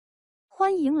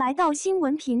欢迎来到新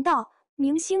闻频道，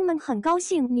明星们很高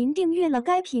兴您订阅了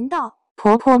该频道。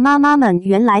婆婆妈妈们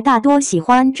原来大多喜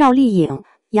欢赵丽颖、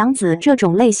杨紫这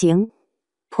种类型。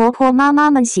婆婆妈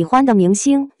妈们喜欢的明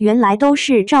星原来都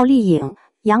是赵丽颖、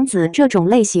杨紫这种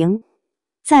类型。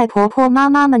在婆婆妈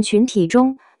妈们群体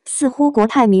中，似乎国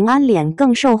泰民安脸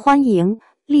更受欢迎，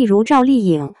例如赵丽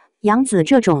颖、杨紫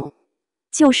这种，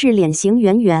就是脸型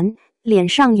圆圆，脸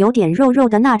上有点肉肉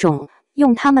的那种。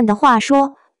用他们的话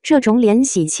说，这种脸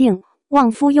喜庆，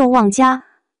旺夫又旺家，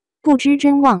不知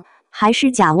真旺还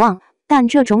是假旺，但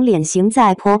这种脸型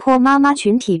在婆婆妈妈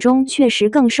群体中确实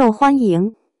更受欢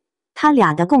迎。他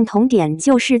俩的共同点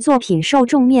就是作品受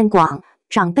众面广，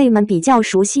长辈们比较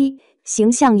熟悉，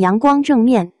形象阳光正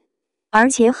面，而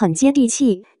且很接地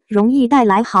气，容易带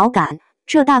来好感。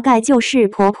这大概就是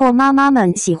婆婆妈妈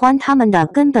们喜欢他们的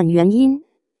根本原因。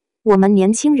我们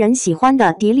年轻人喜欢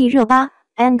的迪丽热巴、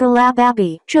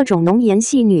Angelababy 这种浓颜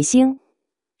系女星，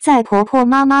在婆婆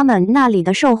妈妈们那里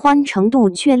的受欢程度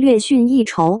却略逊一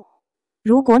筹。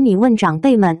如果你问长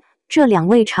辈们，这两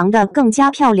位长得更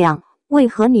加漂亮，为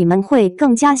何你们会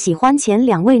更加喜欢前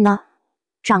两位呢？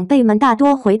长辈们大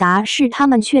多回答是她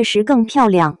们确实更漂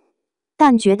亮，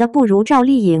但觉得不如赵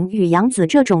丽颖与杨紫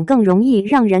这种更容易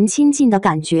让人亲近的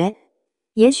感觉。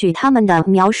也许他们的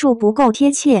描述不够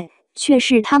贴切，却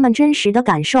是他们真实的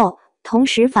感受，同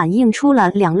时反映出了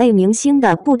两类明星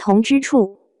的不同之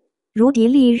处。如迪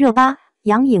丽热巴、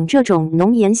杨颖这种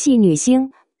浓颜系女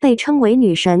星，被称为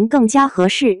女神更加合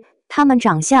适，她们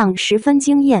长相十分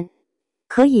惊艳，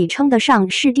可以称得上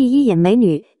是第一眼美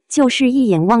女，就是一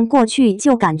眼望过去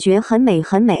就感觉很美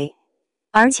很美。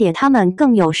而且她们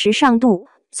更有时尚度，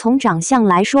从长相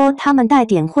来说，她们带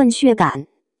点混血感，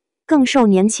更受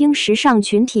年轻时尚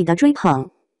群体的追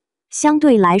捧。相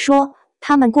对来说，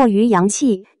她们过于洋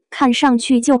气，看上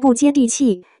去就不接地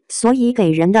气，所以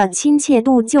给人的亲切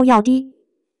度就要低。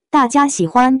大家喜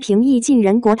欢平易近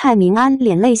人、国泰民安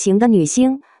脸类型的女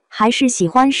星，还是喜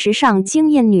欢时尚惊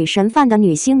艳女神范的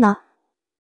女星呢？